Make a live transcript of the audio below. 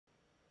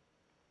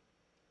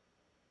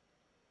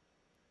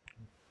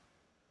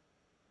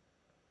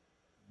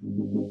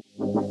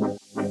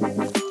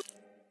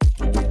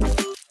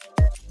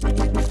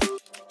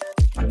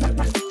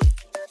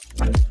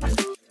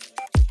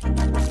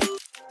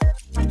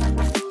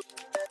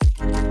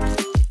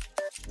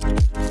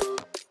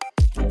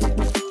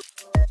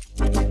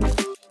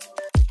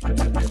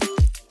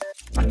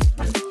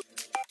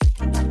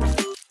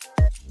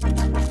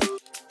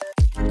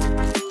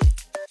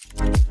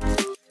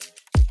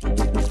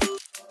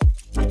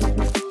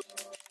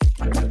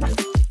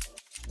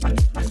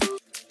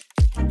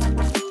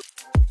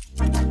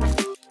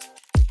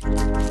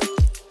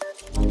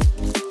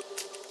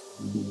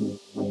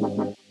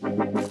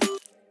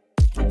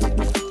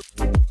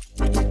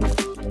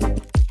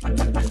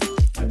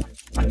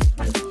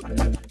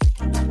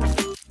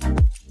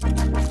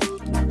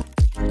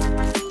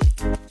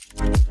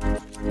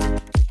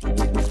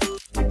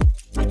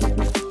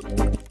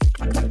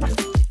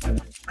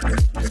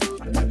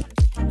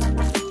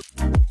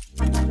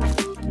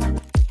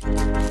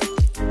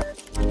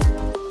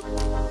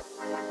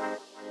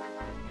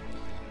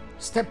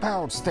Step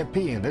Out, Step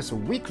In is a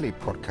weekly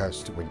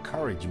podcast to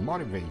encourage,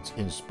 motivate,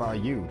 inspire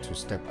you to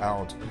step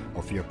out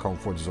of your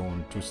comfort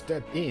zone, to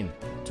step in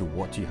to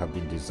what you have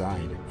been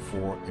designed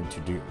for and to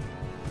do.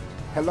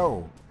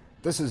 Hello,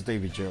 this is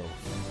David Joe.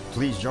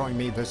 Please join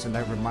me this and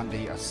every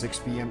Monday at 6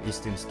 p.m.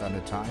 Eastern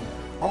Standard Time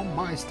on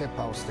my Step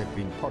Out, Step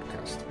In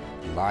podcast,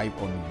 live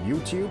on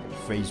YouTube,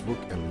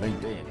 Facebook, and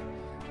LinkedIn.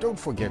 Don't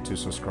forget to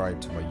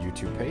subscribe to my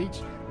YouTube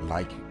page,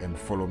 like and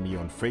follow me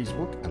on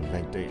Facebook and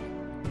LinkedIn.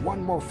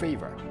 One more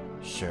favor,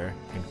 share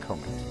and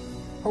comment.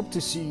 Hope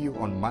to see you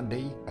on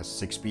Monday at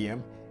 6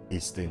 p.m.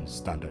 Eastern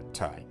Standard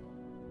Time.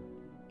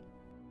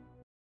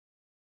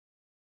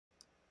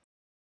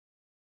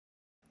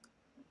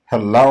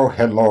 Hello.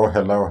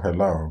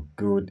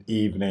 Good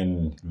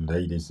evening,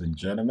 ladies and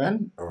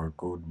gentlemen, or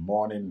good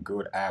morning,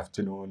 good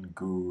afternoon,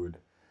 good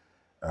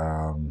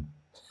can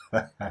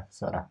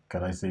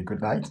I say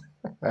good night?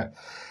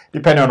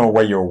 Depending on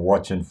where you're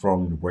watching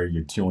from, where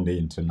you tuned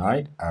in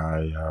tonight.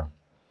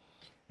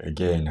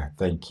 Again,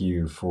 thank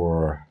you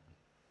for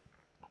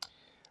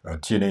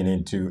tuning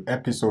into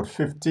episode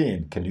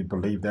 15. Can you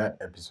believe that?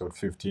 Episode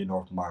 15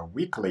 of my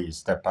weekly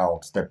Step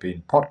Out, Step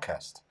In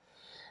podcast.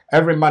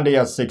 Every Monday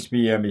at 6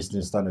 p.m.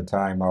 Eastern Standard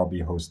Time, I'll be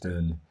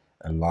hosting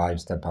a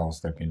live Step Out,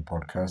 Step In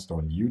podcast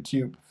on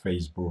YouTube,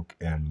 Facebook,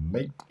 and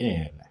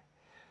LinkedIn.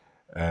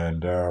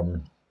 And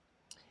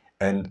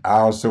I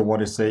also want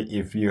to say,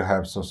 if you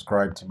have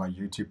subscribed to my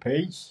YouTube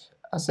page,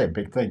 I say a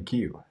big thank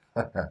you.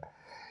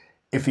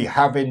 If you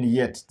haven't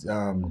yet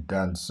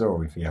done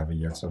so, if you haven't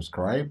yet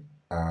subscribed,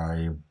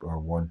 I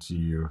want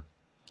to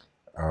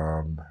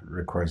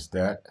request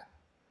that.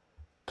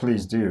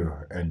 Please do.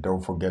 And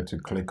don't forget to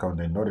click on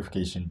the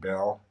notification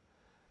bell.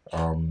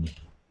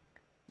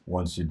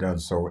 Once you've done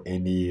so,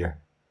 anything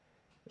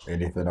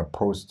I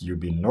post, you'll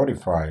be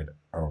notified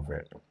of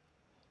it.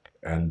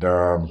 And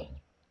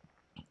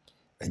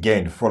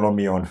again, follow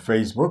me on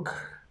Facebook,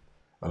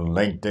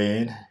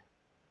 LinkedIn,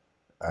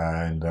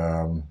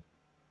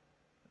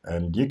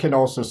 and you can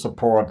also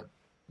support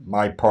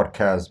my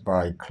podcast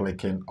by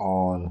clicking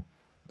on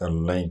the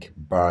link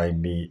Buy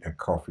Me a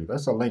Coffee.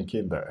 There's a link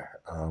in there.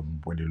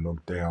 When you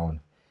look down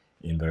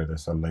in there,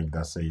 there's a link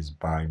that says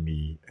Buy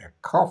Me a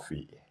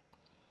Coffee.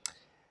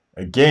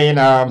 Again,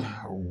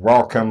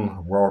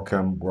 welcome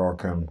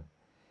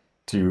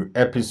to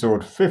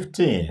episode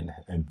 15,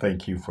 and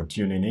thank you for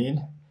tuning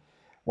in.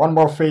 One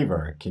more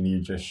favor, can you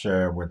just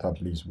share with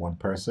at least one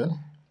person?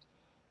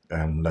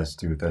 And let's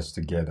do this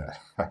together.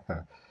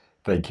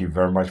 Thank you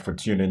very much for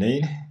tuning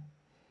in.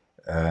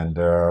 And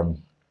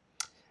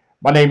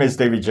my name is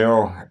David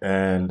Joe,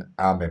 and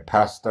I'm a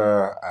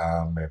pastor,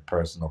 I'm a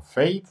person of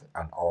faith,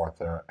 an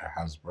author, a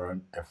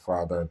husband, a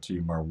father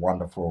to my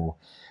wonderful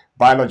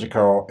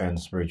biological and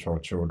spiritual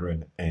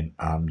children, and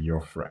I'm your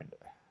friend.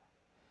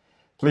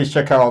 Please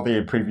check out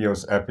the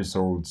previous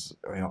episodes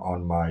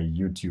on my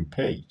YouTube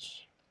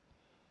page.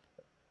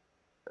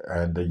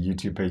 And the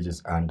YouTube page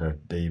is under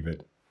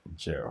David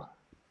Joe.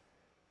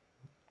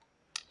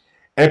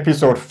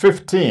 Episode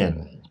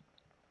 15.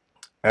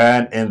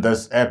 And in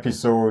this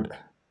episode,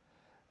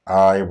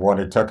 I want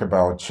to talk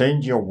about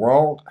change your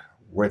world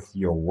with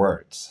your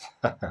words.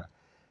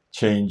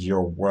 Change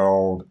your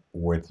world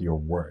with your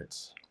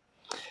words.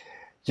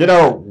 You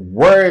know,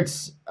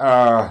 words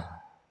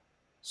are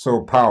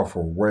so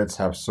powerful. Words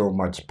have so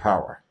much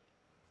power.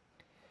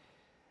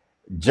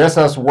 Just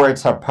as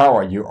words have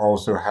power, you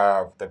also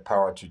have the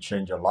power to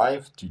change your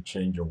life, to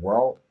change your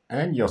world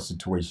and your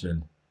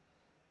situation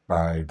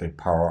by the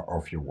power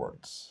of your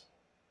words,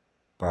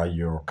 by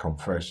your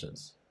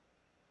confessions.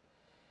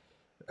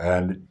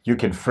 And you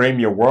can frame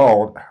your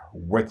world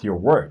with your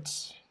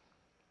words.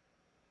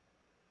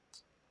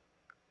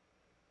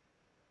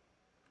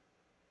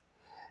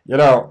 You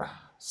know,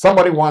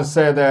 somebody once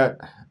said that,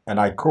 and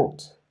I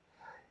quote,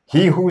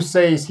 "He who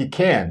says he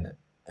can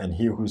and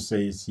he who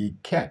says he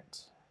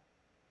can't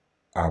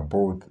are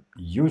both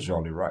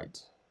usually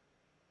right."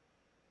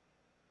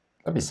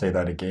 Let me say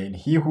that again.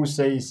 He who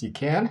says he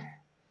can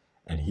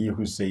and he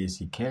who says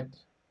he can't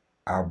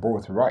are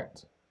both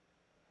right.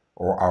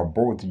 or are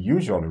both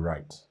usually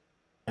right.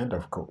 End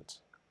of quote.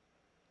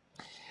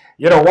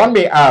 One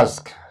may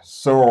ask,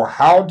 so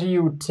how do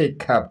you take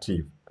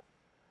captive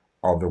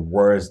of the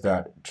words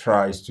that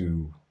tries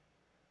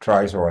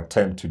or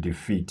attempt to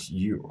defeat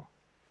you?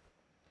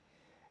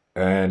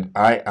 And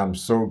I am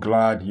so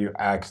glad you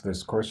asked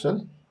this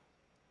question,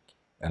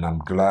 and I'm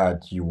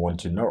glad you want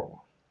to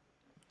know.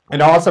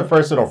 And as a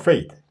person of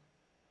faith,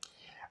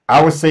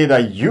 I would say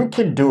that you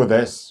can do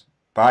this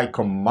by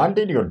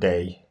commanding your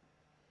day,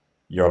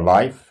 your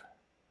life,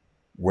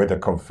 with a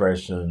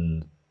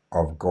confession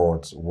of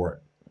God's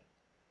word.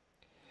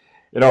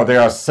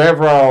 There are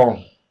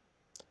several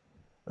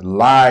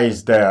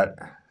lies that,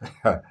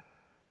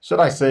 should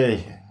I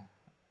say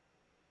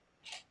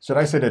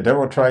the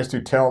devil tries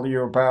to tell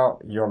you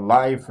about your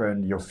life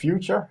and your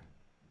future,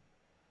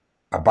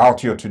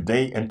 about your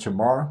today and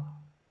tomorrow?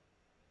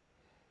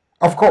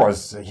 Of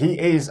course, he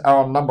is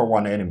our number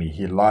one enemy.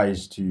 He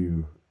lies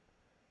to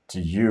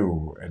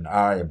you and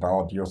I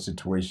about your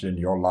situation,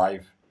 your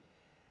life,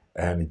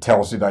 and he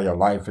tells you that your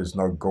life is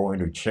not going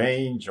to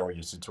change or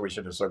your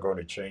situation is not going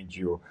to change.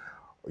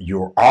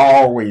 You're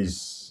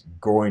always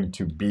going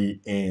to be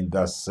in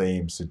the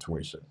same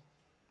situation.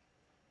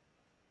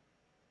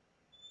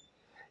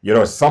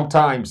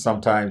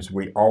 Sometimes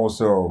we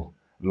also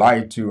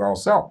lie to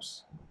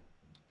ourselves.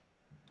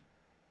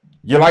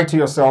 You lie to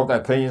yourself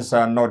that things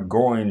are not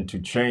going to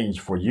change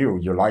for you.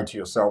 You lie to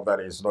yourself that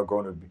it's not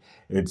going to be,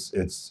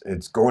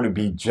 it's going to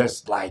be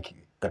just like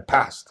the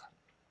past.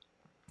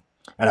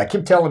 And I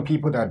keep telling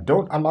people that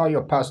don't allow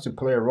your past to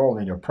play a role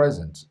in your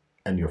present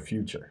and your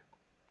future.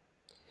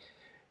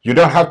 You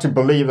don't have to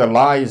believe the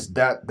lies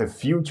that the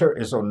future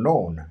is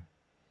unknown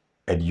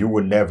and you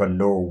will never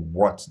know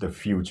what the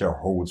future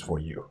holds for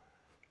you.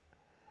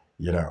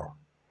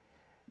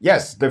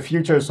 Yes, the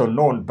future is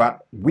unknown,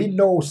 but we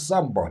know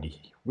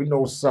somebody, we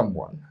know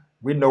someone,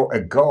 we know a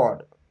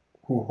God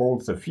who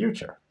holds the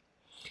future.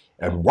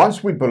 And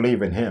once we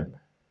believe in him,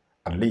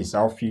 at least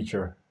our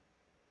future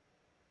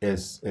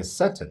is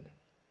certain.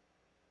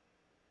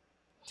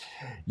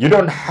 You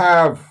don't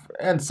have,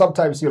 and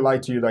sometimes you lie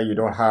to you that you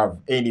don't have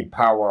any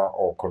power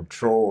or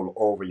control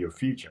over your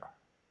future.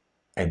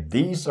 And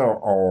these are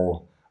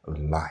all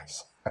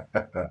lies.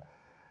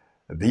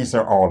 These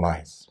are all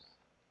lies.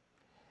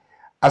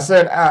 I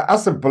said,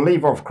 as a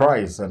believer of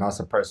Christ and as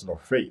a person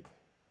of faith,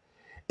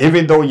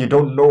 even though you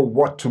don't know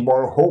what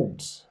tomorrow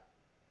holds,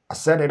 I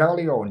said it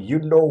earlier on, you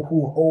know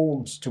who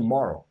holds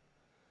tomorrow.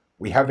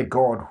 We have a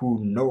God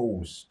who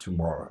knows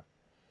tomorrow.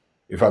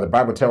 In fact, the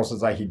Bible tells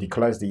us that he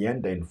declares the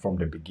ending from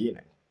the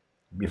beginning.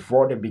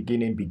 Before the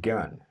beginning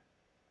began,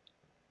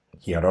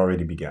 he had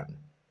already begun.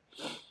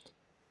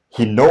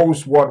 He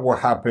knows what will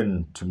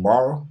happen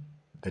tomorrow,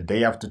 the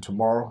day after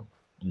tomorrow,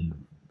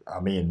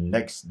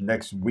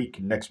 next week,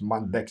 next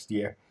month, next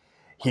year.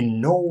 He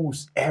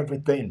knows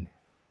everything.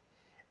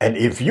 And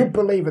if you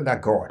believe in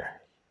that God,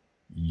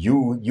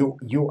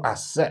 you are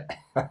set.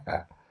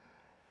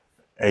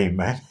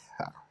 Amen.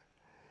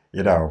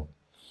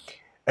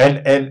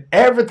 And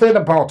everything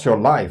about your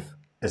life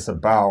is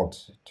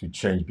about to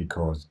change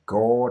because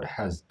God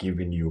has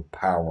given you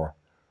power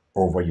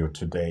over your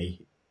today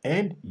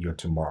and your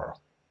tomorrow.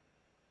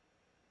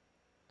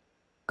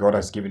 God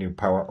has given you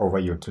power over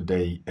your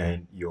today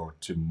and your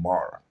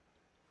tomorrow.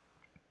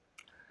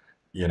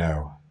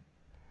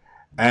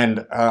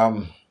 And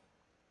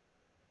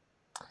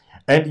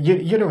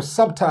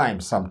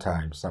sometimes,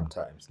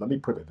 let me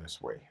put it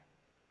this way.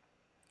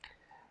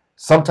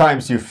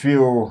 Sometimes you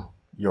feel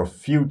your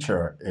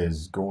future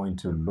is going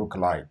to look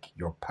like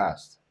your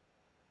past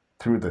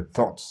through the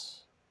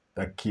thoughts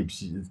that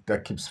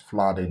keeps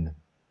flooding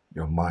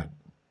your mind.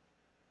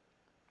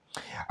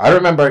 I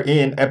remember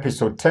in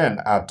episode 10,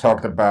 I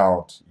talked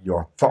about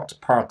your thought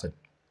pattern.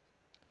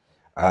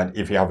 And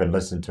if you haven't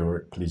listened to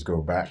it, please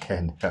go back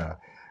and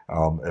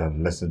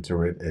listen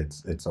to it.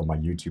 It's on my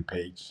YouTube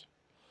page.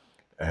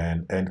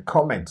 And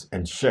comment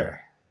and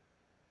share.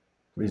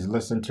 Please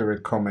listen to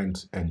it,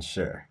 comment, and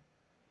share.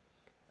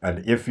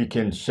 And if you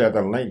can share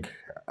the link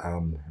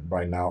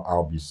right now,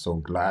 I'll be so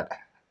glad.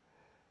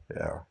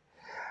 Yeah.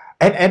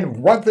 And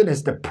one thing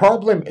is, the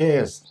problem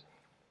is,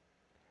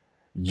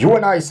 you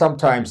and I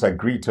sometimes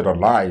agree to the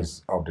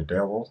lies of the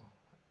devil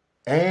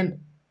and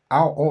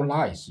our own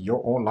lies,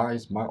 your own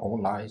lies, my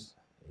own lies.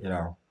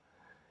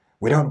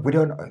 We don't,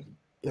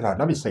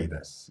 let me say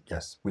this.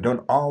 Yes, we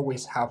don't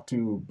always have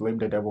to blame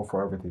the devil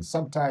for everything.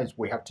 Sometimes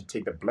we have to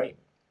take the blame.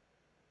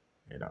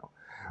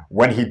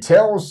 When he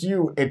tells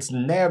you it's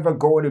never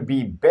going to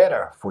be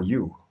better for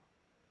you,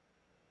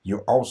 you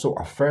also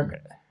affirm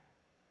it.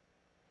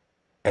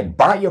 And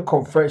by your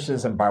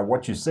confessions and by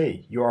what you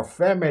say, you're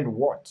affirming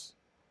what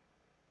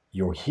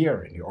you're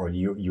hearing or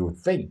you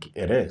think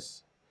it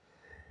is.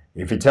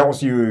 If he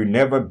tells you you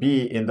never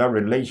be in that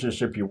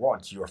relationship you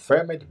want, you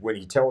affirm it. When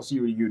he tells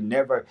you you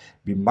never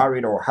be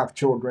married or have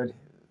children,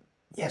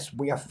 yes,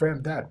 we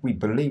affirm that. We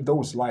believe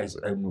those lies.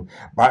 And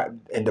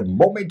the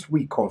moment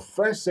we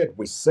confess it,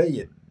 we say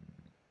it,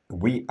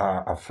 we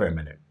are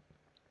affirming it.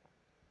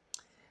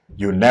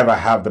 You never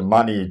have the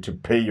money to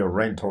pay your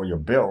rent or your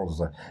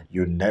bills.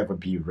 You never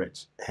be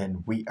rich.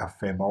 And we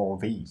affirm all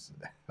these.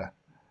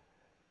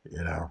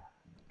 You know,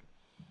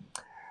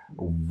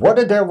 what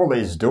the devil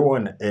is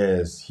doing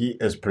is he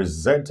is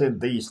presenting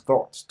these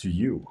thoughts to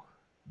you.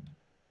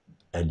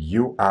 And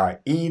you are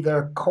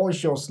either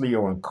consciously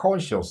or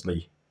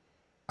unconsciously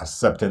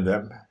accepting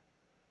them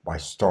by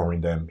storing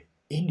them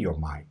in your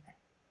mind.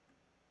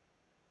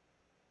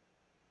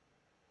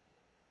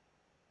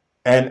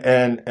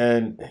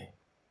 And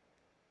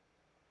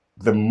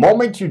the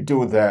moment you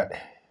do that,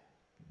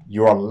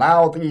 you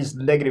allow these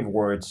negative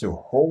words to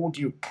hold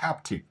you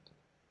captive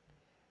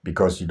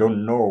because you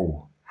don't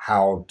know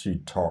how to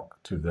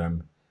talk to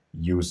them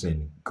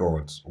using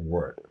God's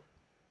word.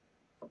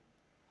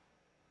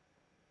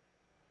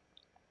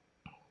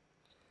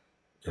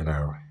 You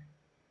know,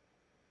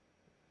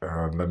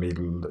 let me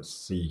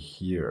see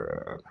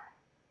here.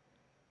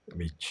 Let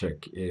me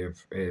check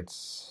if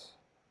it's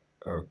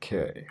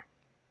okay.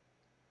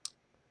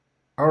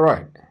 All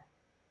right.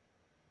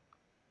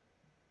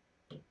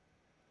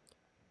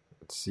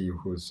 Let's see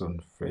who's on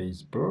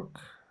Facebook.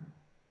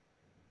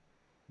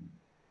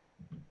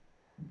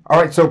 All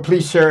right, so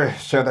please share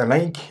the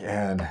link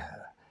and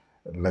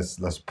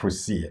let's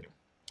proceed.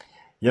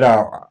 You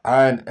know,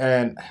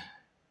 and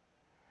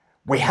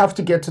we have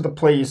to get to the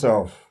place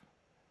of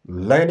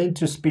learning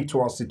to speak to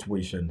our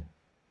situation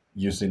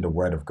using the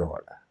word of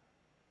God.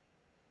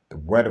 The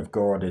word of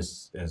God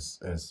is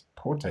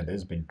potent,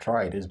 it's been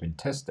tried, it's been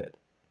tested,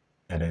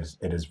 and it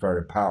is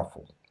very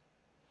powerful.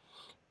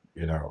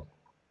 You know.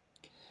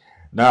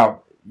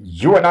 Now,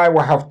 you and I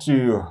will have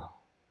to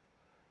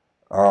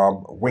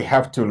we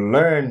have to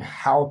learn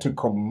how to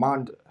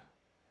command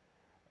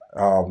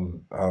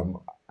how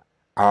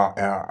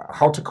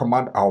to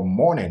command our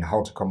morning,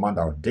 how to command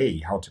our day,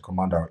 how to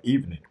command our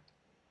evening,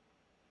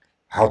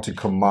 how to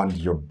command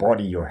your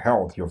body, your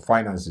health, your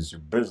finances,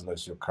 your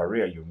business, your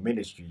career, your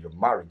ministry, your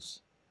marriage.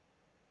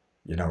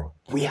 You know,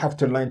 we have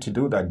to learn to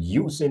do that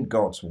using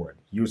God's word,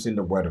 using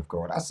the word of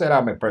God. I said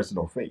I'm a person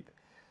of faith.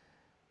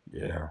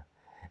 Yeah.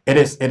 It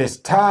is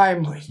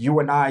time you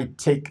and I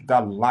take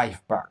that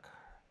life back.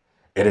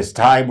 It is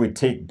time we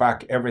take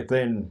back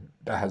everything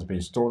that has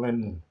been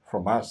stolen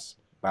from us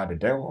by the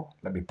devil.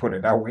 Let me put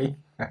it that way.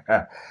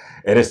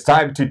 It is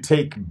time to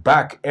take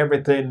back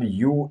everything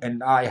you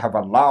and I have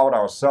allowed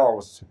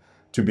ourselves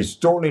to be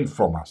stolen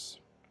from us.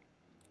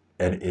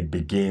 And it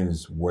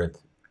begins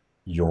with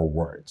your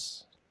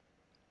words.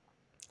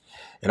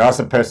 And as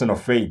a person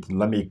of faith,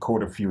 let me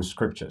quote a few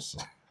scriptures.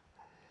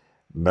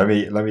 Let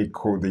me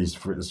quote these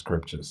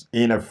scriptures.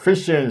 In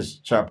Ephesians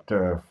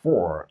chapter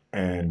 4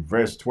 and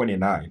verse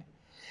 29,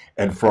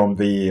 and from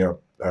the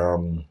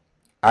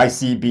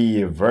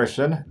ICB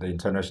version, the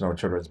International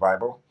Children's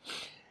Bible,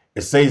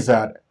 it says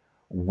that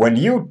when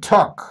you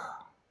talk,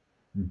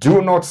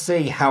 do not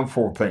say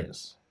harmful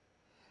things,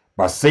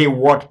 but say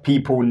what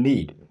people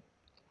need.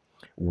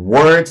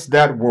 Words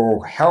that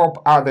will help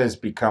others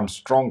become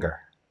stronger.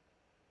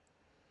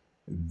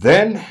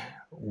 Then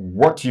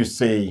what you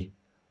say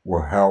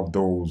will help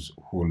those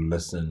who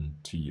listen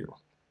to you.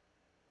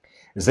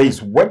 It says,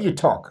 when you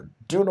talk,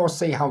 do not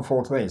say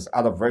harmful things.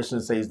 Other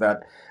version says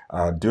that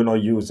do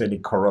not use any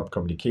corrupt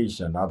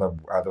communication.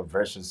 Other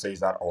version says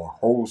that or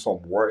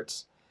wholesome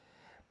words.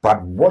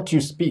 But what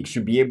you speak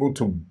should be able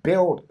to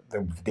build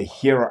the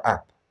hearer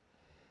up.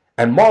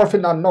 And more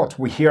often than not,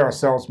 we hear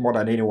ourselves more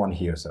than anyone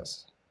hears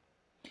us.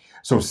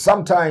 So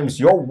sometimes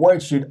your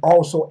words should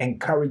also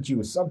encourage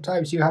you.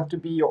 Sometimes you have to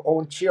be your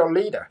own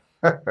cheerleader.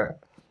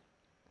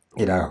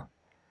 You know.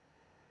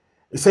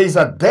 It says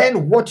that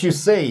then what you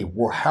say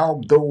will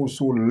help those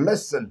who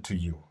listen to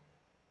you.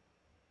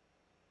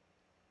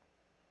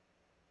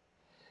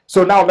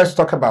 So now let's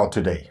talk about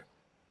today.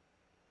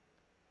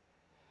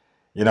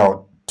 You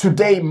know,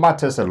 today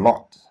matters a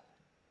lot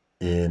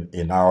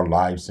in our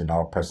lives, in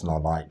our personal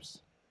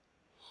lives.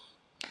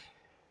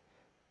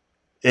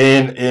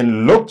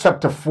 In Luke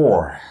chapter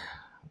 4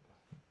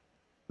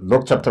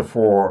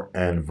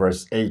 and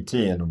verse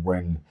 18,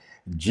 when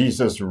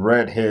Jesus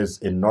read his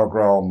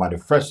inaugural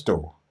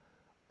manifesto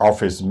of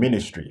his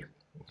ministry,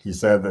 he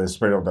said, the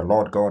Spirit of the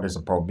Lord God is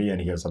upon me, and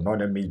he has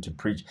anointed me to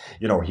preach.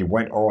 You know, he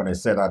went on and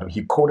said that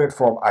he quoted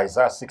from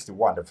Isaiah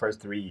 61, the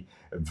first 3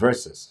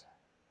 verses.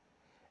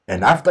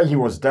 And after he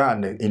was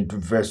done, in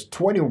verse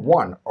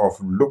 21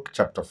 of Luke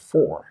chapter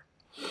 4,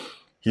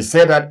 he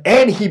said that,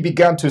 and he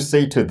began to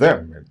say to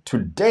them,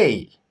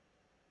 today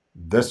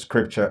this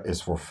scripture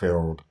is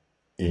fulfilled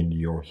in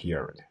your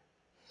hearing.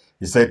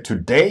 He said,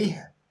 today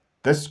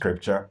this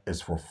scripture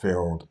is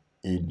fulfilled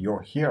in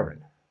your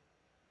hearing.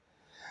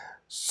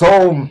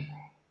 So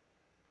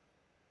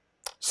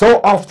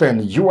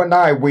often you and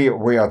I, we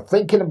are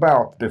thinking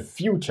about the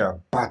future,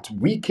 but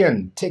we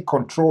can take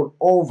control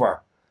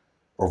over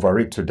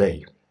it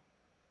today.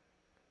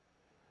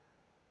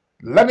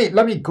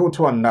 Let me go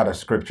to another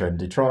scripture in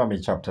Deuteronomy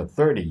chapter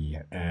 30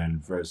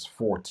 and verse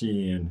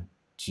 14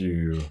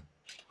 to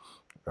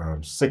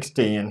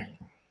 16.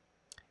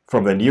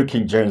 From the New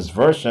King James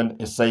Version,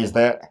 it says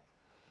that,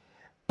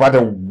 But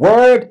the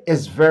word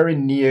is very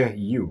near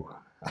you,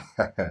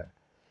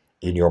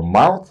 in your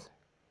mouth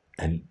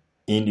and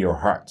in your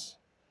heart,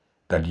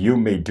 that you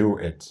may do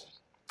it.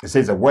 It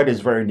says the word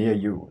is very near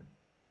you,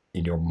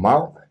 in your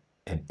mouth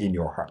and in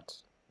your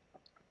heart.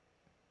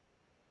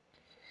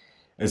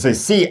 It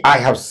says, see, I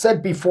have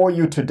set before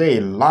you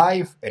today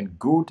life and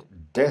good,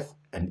 death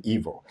and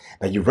evil.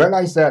 Now you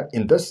realize that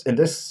in this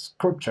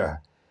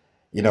scripture,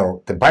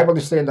 the Bible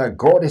is saying that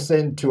God is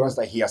saying to us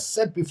that he has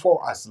set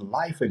before us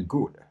life and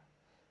good.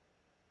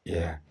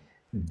 Yeah.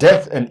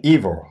 Death and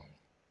evil.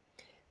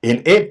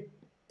 In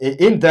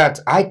that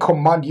I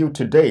command you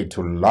today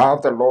to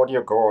love the Lord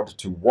your God,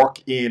 to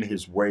walk in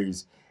his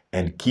ways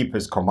and keep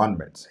his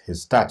commandments,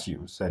 his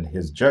statutes and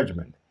his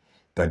judgment,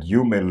 that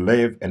you may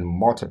live and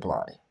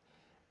multiply.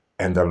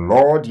 And the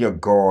Lord your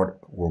God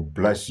will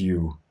bless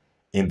you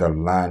in the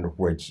land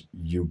which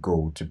you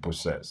go to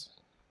possess.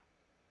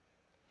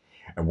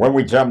 And when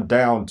we jump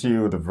down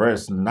to the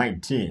verse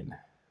 19,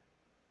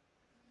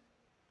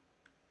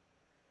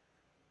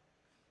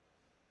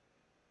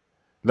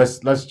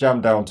 let's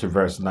jump down to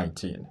verse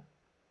 19.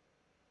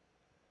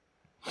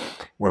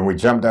 When we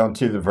jump down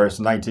to the verse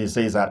 19, it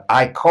says that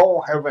I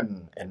call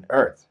heaven and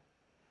earth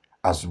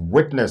as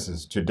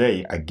witnesses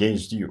today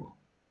against you,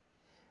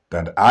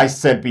 that I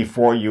set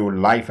before you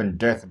life and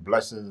death,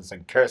 blessings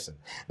and cursing.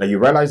 Now you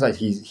realize that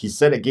he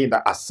said again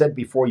that I set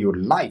before you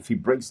life. He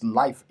brings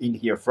life in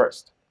here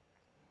first.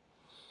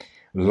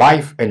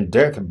 Life and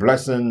death,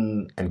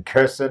 blessing and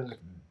cursing.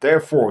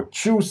 Therefore,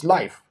 choose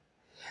life.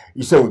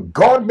 So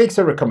God makes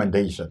a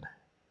recommendation.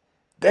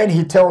 Then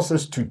he tells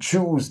us to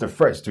choose the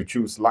first, to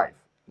choose life.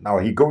 Now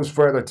he goes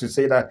further to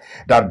say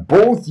that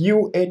both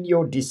you and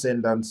your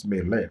descendants may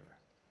live,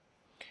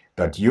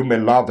 that you may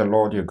love the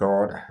Lord your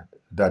God,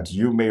 that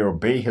you may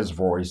obey his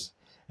voice,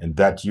 and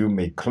that you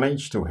may cling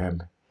to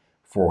him,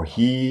 for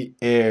he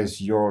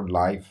is your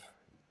life.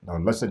 Now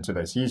listen to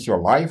this. He is your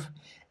life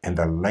and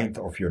the length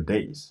of your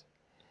days,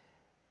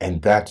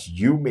 and that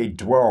you may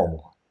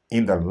dwell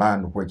in the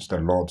land which the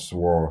Lord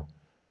swore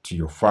to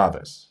your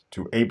fathers,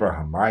 to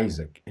Abraham,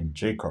 Isaac, and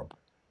Jacob,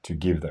 to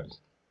give them.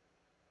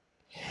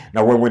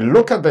 Now, when we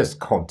look at this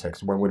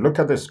context, when we look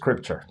at this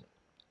scripture,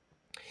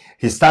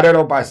 he started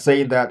off by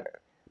saying that,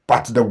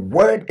 but the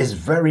word is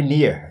very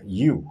near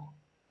you,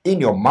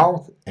 in your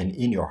mouth and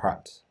in your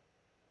heart.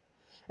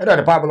 And then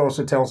the Bible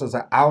also tells us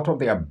that out of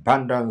the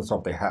abundance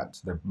of the heart,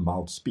 the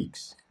mouth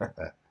speaks.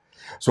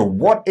 So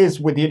what is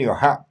within your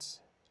heart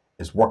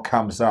is what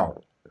comes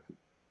out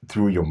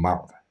through your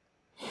mouth.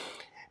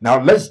 Now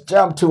let's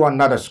jump to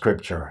another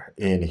scripture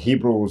in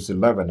Hebrews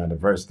 11 and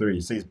verse 3.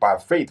 It says, by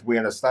faith we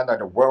understand that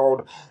the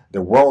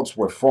worlds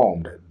were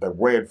formed, the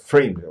word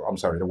framed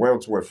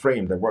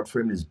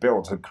is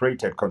built,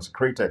 created,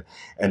 consecrated,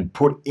 and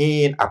put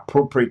in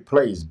appropriate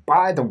place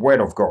by the word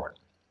of God,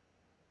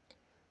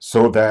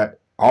 so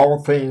that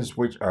all things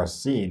which are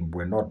seen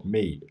were not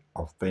made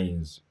of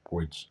things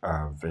which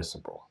are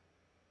visible.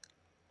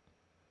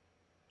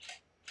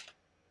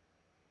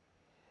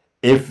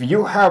 If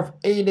you have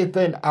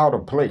anything out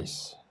of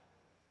place,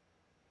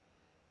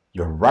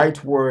 your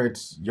right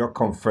words, your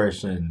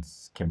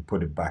confessions can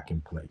put it back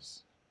in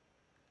place.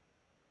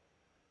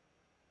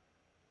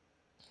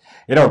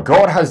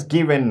 God has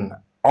given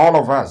all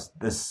of us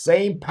the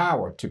same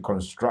power to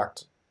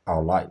construct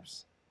our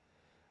lives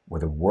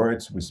with the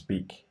words we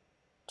speak,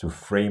 to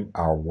frame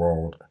our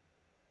world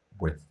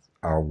with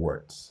our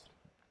words.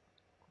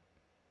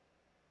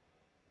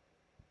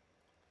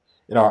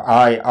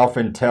 I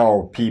often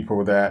tell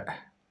people that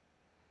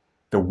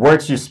the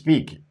words you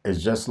speak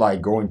is just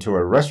like going to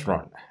a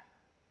restaurant.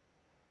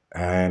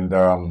 And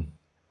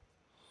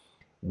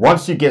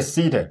once you get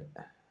seated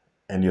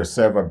and your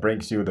server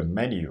brings you the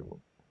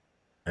menu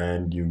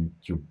and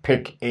you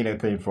pick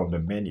anything from the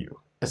menu,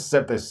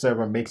 except the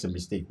server makes a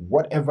mistake,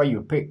 whatever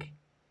you pick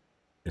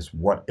is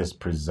what is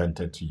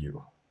presented to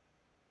you.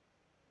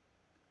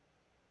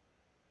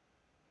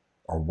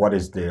 Or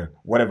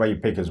whatever you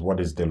pick is what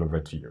is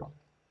delivered to you.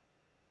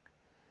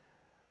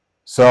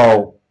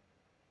 So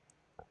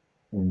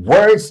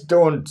words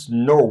don't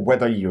know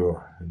whether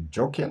you're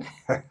joking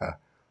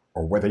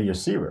or whether you're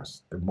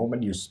serious. The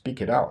moment you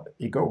speak it out,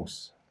 it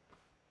goes.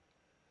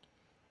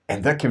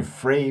 And that can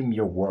frame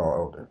your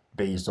world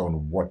based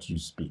on what you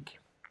speak.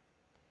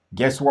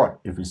 Guess what?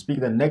 If you speak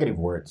the negative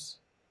words,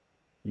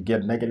 you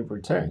get negative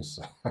returns.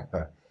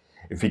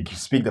 If you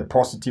speak the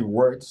positive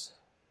words,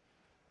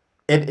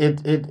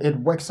 it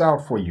works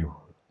out for you.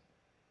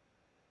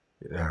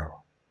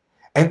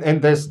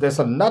 And there's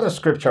another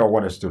scripture I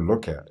want us to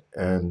look at,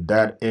 and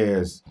that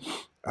is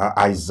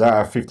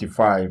Isaiah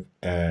 55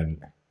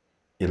 and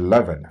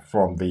 11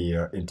 from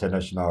the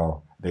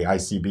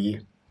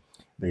ICB,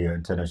 the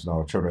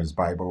International Children's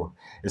Bible.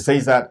 It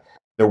says that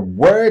the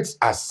words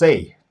I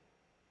say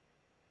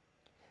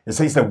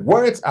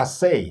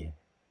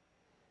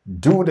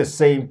do the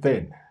same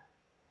thing.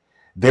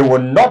 They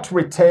will not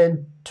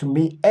return to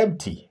me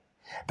empty.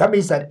 That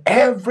means that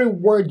every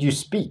word you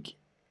speak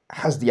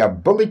has the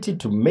ability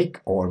to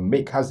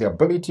has the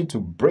ability to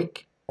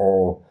break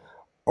or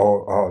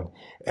or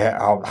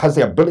has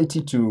the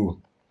ability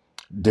to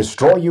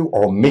destroy you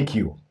or make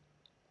you.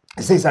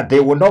 It says that they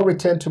will not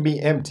return to me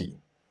empty.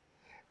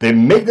 They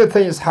make the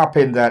things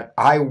happen that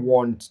I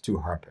want to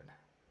happen.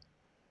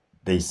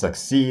 They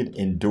succeed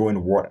in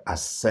doing what I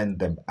send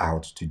them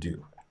out to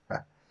do.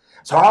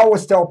 So I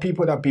always tell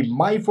people that be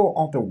mindful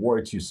of the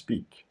words you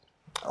speak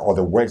or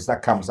the words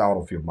that comes out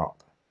of your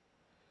mouth.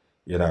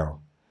 You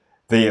know,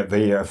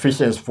 the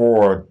Ephesians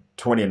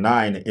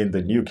 4:29 in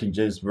the New King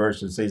James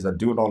Version says that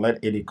do not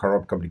let any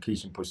corrupt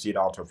communication proceed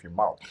out of your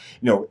mouth.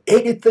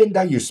 Anything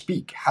that you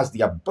speak has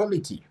the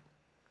ability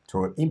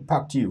to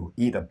impact you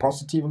either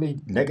positively,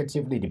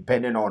 negatively,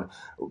 depending on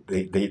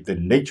the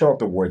nature of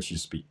the words you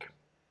speak.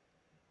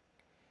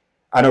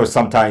 I know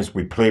sometimes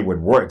we play with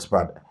words,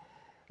 but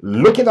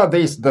looking at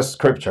the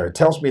scripture, it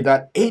tells me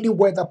that any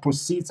word that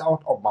proceeds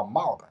out of my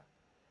mouth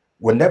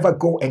will never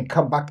go and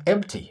come back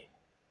empty.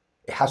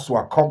 It has to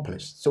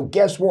accomplish. So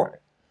guess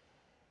what?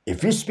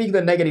 If you speak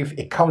the negative,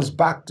 it comes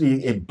back to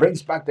you, it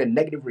brings back the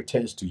negative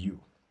returns to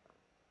you.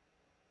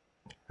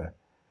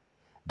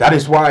 That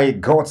is why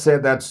God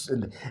said that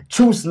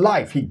choose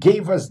life. He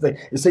gave us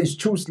it says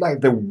choose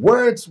life. The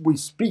words we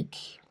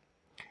speak.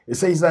 It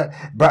says that,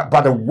 but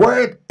the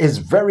word is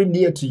very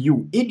near to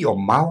you in your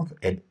mouth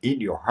and in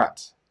your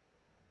heart,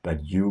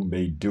 that you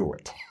may do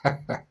it.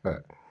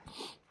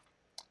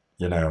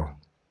 you know.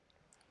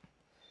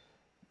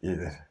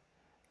 Yeah.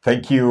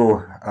 Thank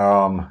you,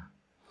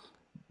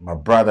 my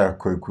brother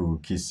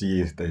Kweku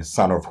Kisi, the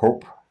son of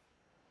hope.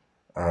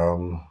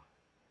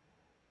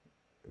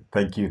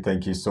 Thank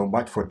you so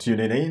much for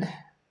tuning in.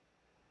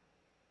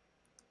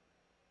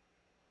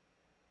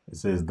 It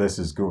says this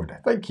is good.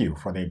 Thank you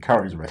for the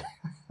encouragement.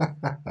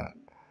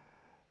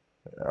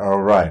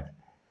 All right.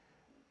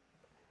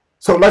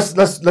 So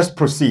let's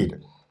proceed.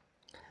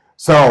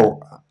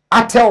 So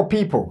I tell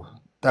people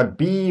that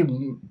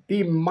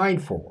be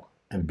mindful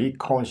and be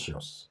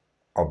conscious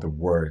of the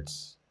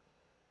words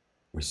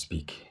we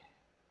speak.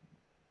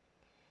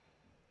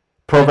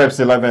 Proverbs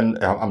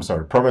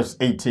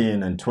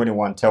 18 and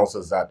 21 tells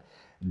us that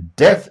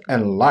death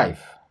and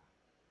life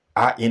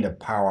are in the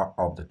power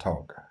of the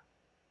tongue,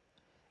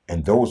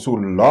 and those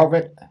who love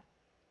it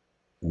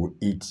will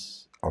eat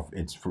of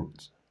its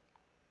fruit.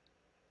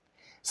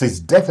 Since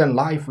death and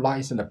life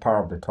lies in the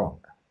power of the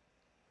tongue.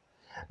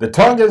 The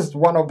tongue is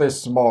one of the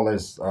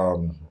smallest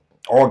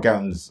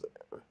organs,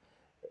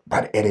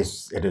 but it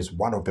is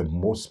one of the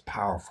most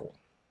powerful,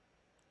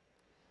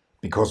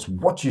 because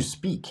what you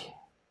speak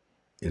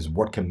is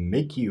what can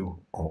make you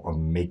or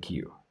unmake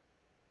you.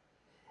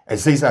 It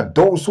says that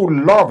those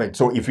who love it,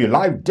 so if you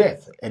like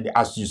death, and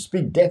as you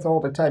speak death all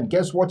the time,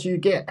 guess what you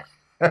get?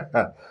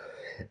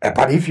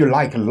 But if you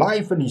like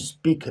life and you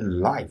speak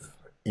life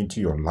into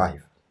your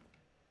life,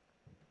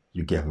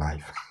 you get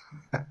life.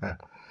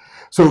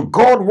 So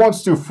God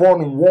wants to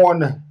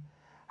forewarn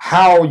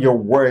how your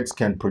words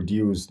can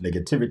produce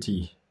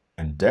negativity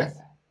and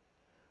death,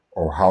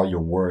 or how your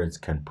words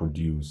can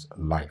produce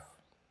life.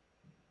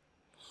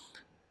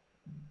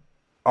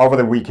 Over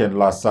the weekend,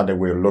 last Sunday,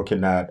 we were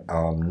looking at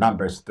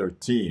Numbers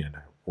 13,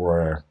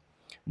 where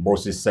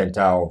Moses sent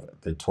out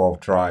the 12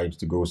 tribes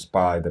to go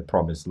spy the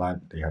promised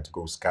land. They had to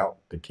go scout.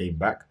 They came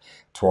back.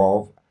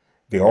 12,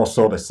 they all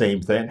saw the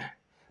same thing,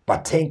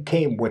 but 10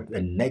 came with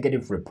a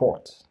negative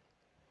report.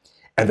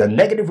 And the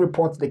negative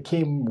report they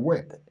came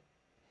with,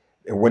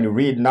 when you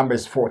read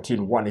Numbers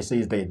 14:1, it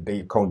says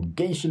the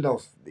congregation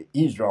of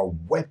Israel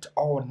wept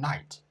all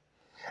night.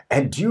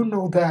 And do you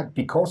know that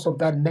because of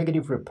that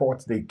negative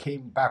report they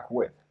came back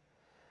with,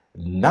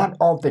 none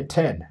of the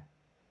 10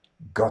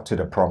 got to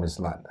the promised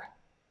land?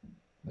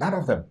 None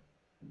of them.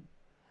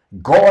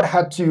 God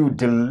had to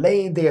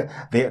delay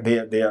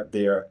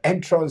their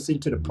entrance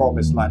into the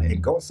promised land.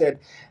 And God said,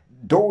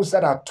 those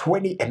that are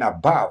 20 and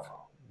above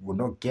will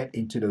not get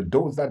into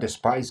those that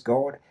despise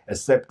God,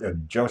 except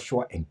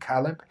Joshua and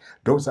Caleb.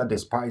 Those that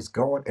despise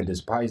God and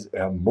despise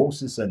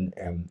Moses and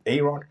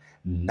Aaron,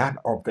 none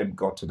of them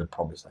got to the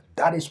promised land.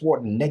 That is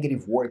what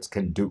negative words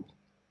can do.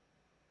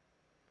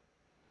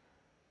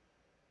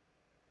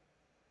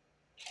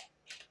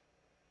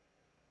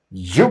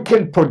 You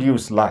can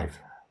produce life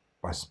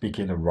by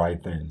speaking the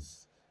right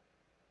things.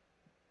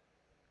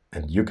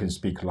 And you can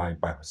speak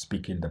life by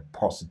speaking the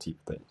positive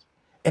things.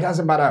 It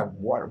doesn't matter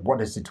what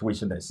the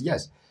situation is.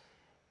 Yes,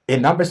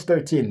 in Numbers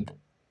 13,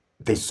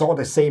 they saw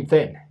the same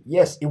thing.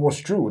 Yes, it was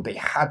true. They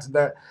had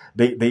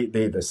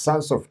the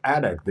sons of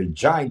Anak, the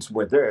giants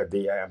were there.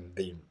 The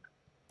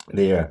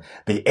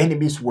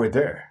enemies were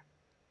there.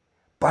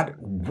 But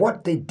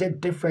what they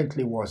did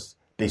differently was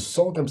they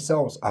saw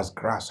themselves as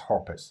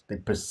grasshoppers. They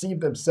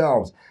perceived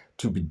themselves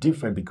to be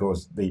different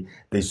because they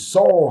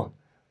saw,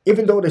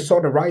 even though they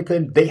saw the right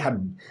thing,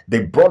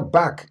 they brought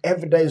back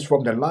evidence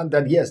from the land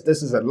that yes,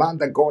 this is a land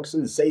that God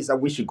says that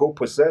we should go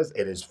possess.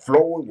 It is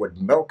flowing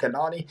with milk and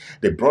honey.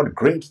 They brought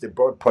grapes, they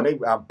brought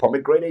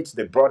pomegranates,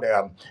 they brought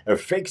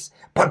figs.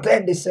 But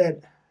then they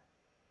said,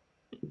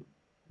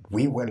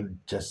 we were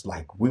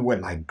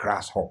like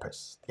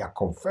grasshoppers. Their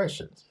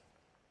confessions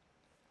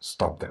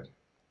stopped them.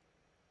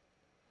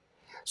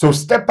 So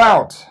step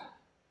out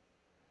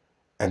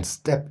and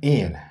step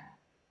in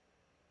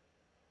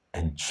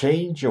and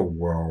change your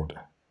world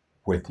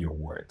with your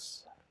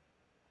words.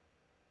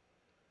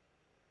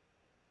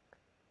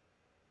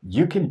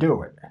 You can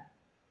do it.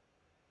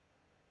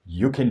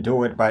 You can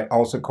do it by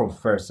also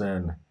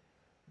confessing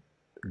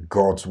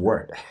God's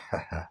word.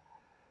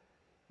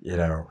 You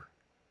know,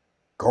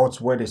 God's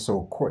word is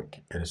so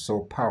quick, it is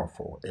so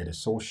powerful, it is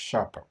so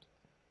sharp,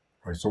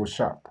 or so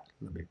sharp,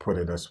 let me put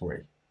it this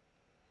way,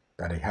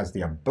 that it has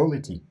the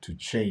ability to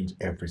change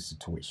every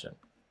situation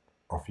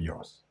of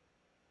yours.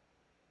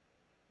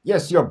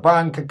 Yes, your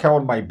bank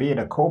account might be in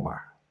a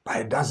coma, but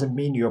it doesn't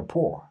mean you're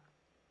poor.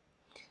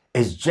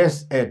 It's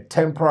just a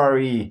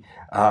temporary,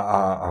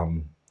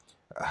 how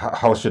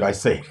should I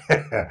say?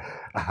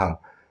 uh,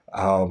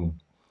 um,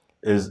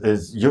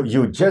 is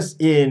you're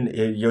just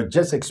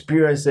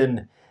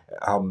experiencing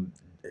um,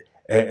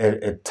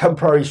 a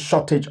temporary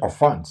shortage of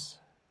funds.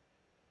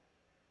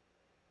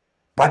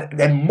 But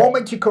the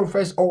moment you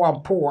confess, oh,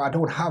 I'm poor, I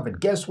don't have it,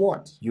 guess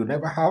what? You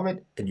never have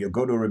it, and you're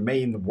going to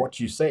remain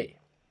what you say.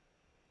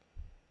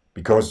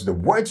 Because the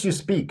words you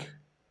speak,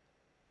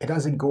 it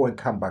doesn't go and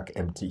come back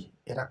empty.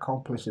 It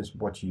accomplishes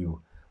what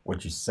you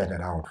set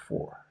it out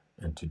for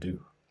and to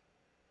do.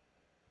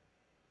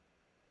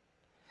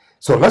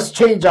 So let's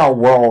change our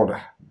world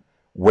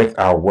with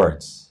our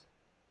words,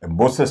 and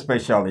most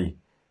especially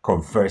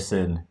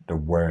confessing the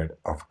word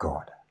of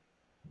God.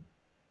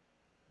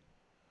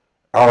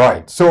 All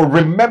right, so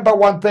remember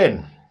one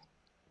thing,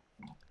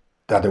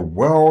 that the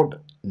world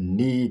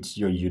needs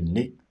your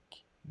unique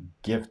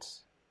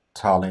gifts,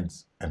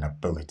 talents, and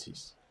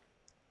abilities.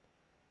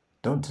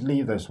 Don't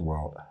leave this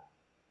world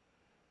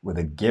with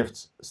the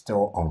gifts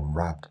still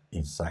unwrapped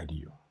inside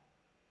you.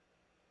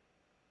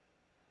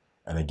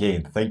 And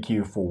again, thank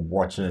you for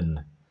watching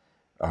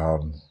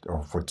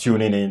or for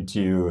tuning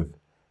into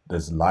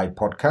this live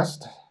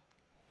podcast.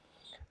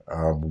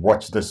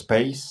 Watch the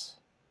space,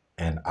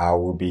 and I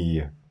will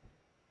be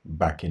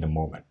back in a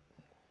moment.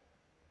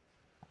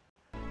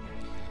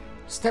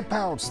 Step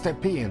Out,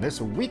 Step In is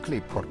a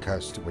weekly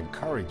podcast to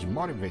encourage,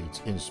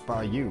 motivate,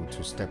 inspire you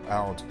to step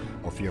out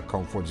of your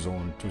comfort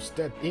zone, to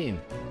step in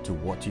to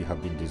what you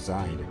have been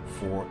designed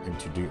for and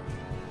to do.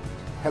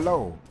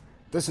 Hello,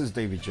 this is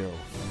David Joe.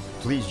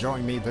 Please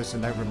join me this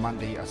and every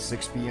Monday at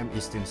 6 p.m.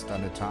 Eastern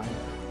Standard Time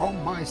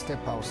on my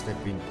Step Out, Step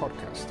In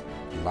podcast,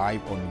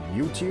 live on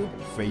YouTube,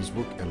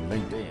 Facebook, and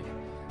LinkedIn.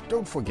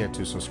 Don't forget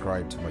to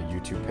subscribe to my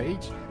YouTube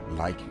page,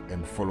 like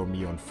and follow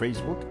me on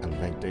Facebook and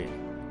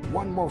LinkedIn.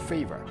 One more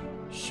favor,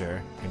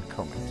 share and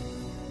comment.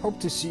 Hope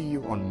to see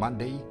you on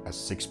Monday at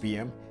 6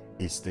 p.m.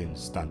 Eastern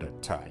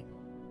Standard Time.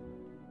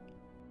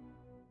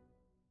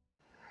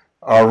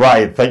 All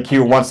right, thank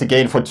you once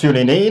again for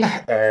tuning in.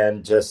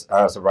 And just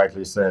as I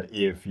rightly said,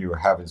 if you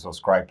haven't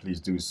subscribed,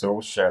 please do so.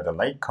 Share the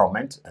link,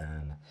 comment,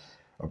 and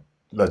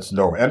let's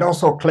know. And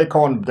also click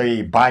on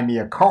the Buy Me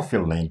a Coffee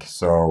link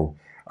so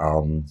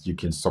you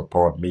can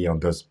support me on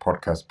this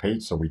podcast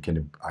page so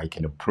I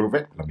can improve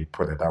it. Let me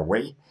put it that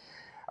way.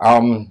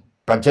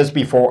 But just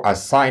before I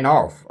sign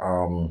off,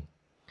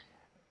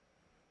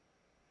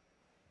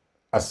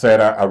 I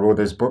said I wrote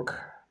this book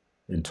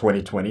in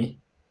 2020.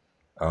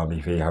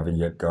 If you haven't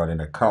yet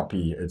gotten a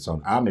copy, it's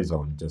on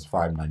Amazon, just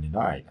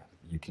 $5.99.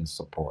 You can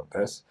support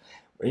this.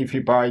 If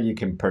you buy, you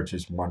can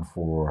purchase one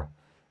for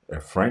a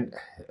friend,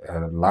 a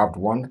loved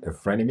one, a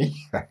frenemy.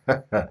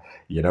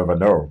 You never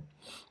know.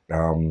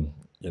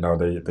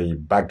 The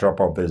backdrop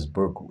of this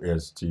book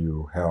is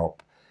to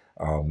help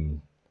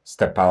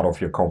step out of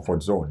your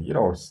comfort zone.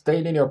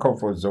 Staying in your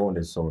comfort zone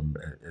is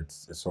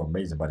it's so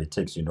amazing, but it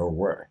takes you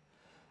nowhere.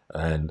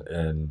 And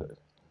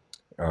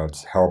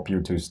to help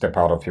you to step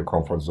out of your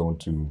comfort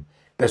zone.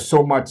 There's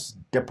so much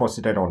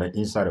deposited on the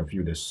inside of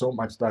you. There's so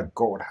much that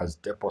God has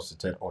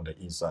deposited on the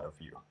inside of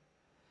you.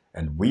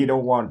 And we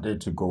don't want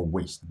it to go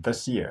waste.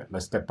 This year,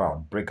 let's step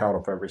out, break out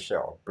of every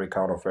shell, break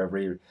out of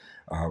every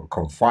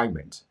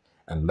confinement,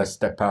 and let's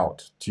step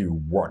out to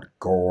what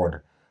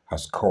God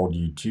has called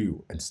you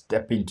to and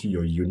step into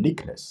your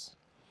uniqueness.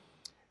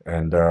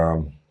 And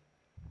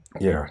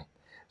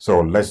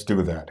so let's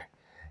do that.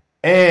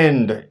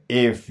 And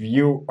if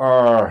you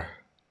are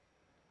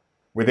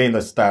within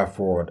the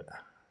Stafford,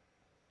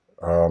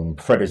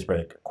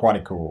 Fredericksburg,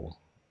 Quantico,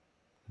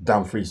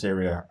 Dumfries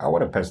area, I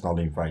want to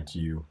personally invite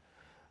you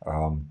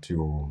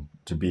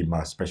to be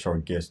my special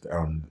guest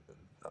on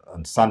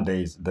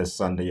Sundays, this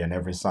Sunday and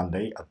every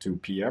Sunday at 2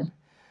 p.m.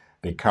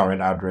 The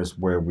current address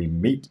where we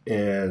meet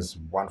is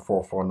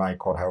 1449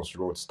 Courthouse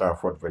Road,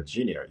 Stafford,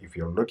 Virginia. If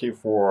you're looking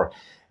for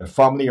a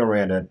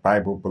family-oriented,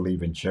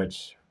 Bible-believing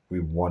church, we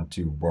want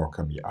to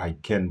welcome you. I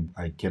can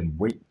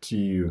wait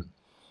to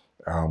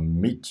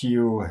meet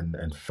you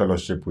and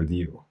fellowship with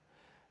you.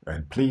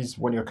 And please,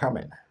 when you're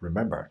coming,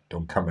 remember,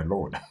 don't come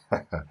alone.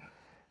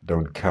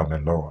 Don't come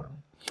alone.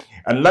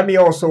 And let me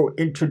also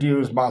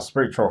introduce my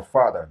spiritual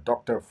father,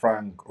 Dr.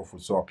 Frank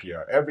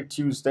Ofusopia, every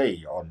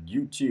Tuesday on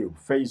YouTube,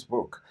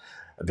 Facebook,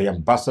 the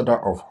Ambassador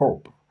of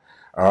Hope.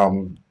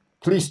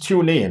 Please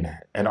tune in.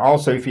 And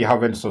also, if you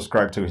haven't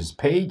subscribed to his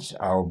page,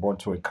 I want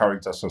to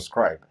encourage you to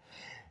subscribe.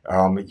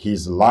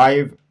 He's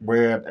live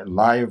with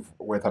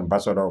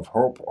Ambassador of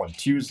Hope on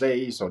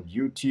Tuesdays on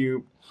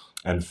YouTube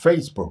and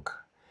Facebook.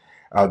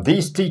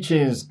 These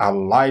teachings are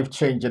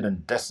life-changing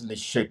and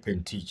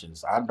destiny-shaping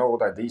teachings. I know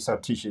that these are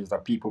teachings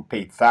that people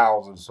pay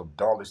thousands of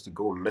dollars to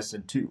go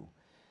listen to.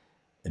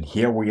 And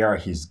here we are,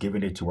 he's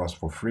giving it to us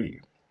for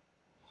free.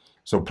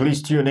 So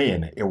please tune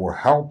in. It will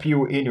help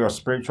you in your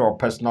spiritual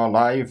personal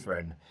life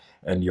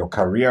and your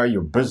career,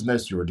 your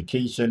business, your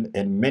education,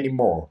 and many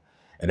more.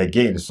 And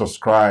again,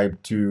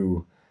 subscribe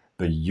to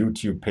the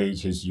YouTube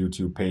page, his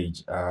YouTube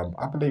page.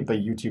 I believe the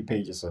YouTube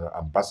page is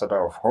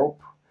Ambassador of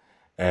Hope.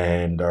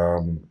 And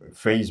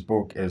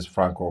Facebook is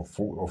Franco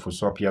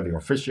Ofusopia, the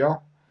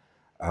official.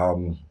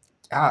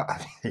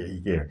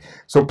 Yeah.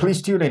 So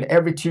please tune in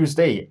every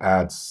Tuesday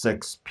at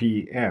 6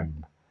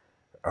 p.m.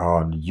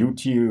 on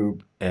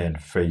YouTube and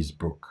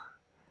Facebook.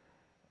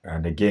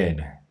 And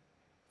again,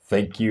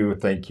 thank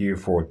you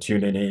for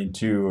tuning in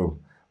to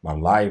my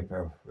live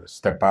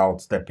Step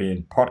Out, Step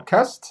In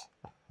podcast.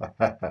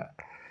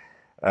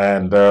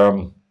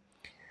 And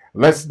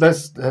let's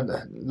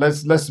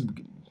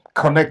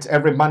connect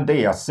every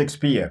Monday at 6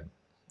 p.m.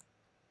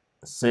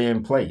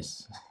 same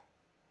place,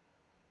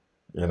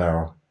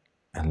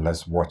 and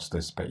let's watch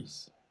this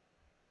space.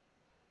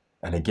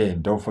 And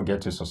again, don't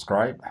forget to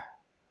subscribe.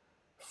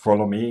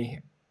 Follow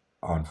me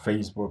on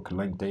Facebook,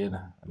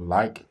 LinkedIn,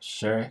 like,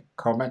 share,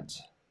 comment,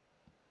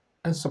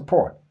 and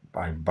support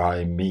by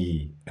buying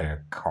me a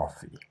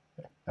coffee.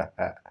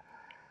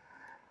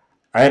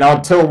 And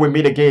until we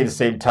meet again,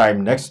 same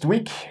time next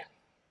week,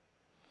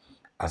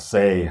 I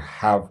say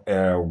have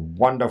a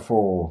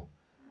wonderful,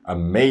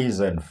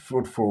 amazing,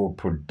 fruitful,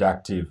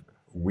 productive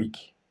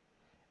week.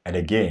 And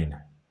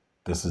again,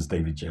 this is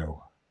David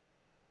Joe.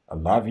 I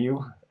love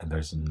you, and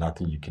there's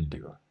nothing you can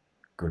do.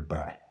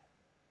 Goodbye.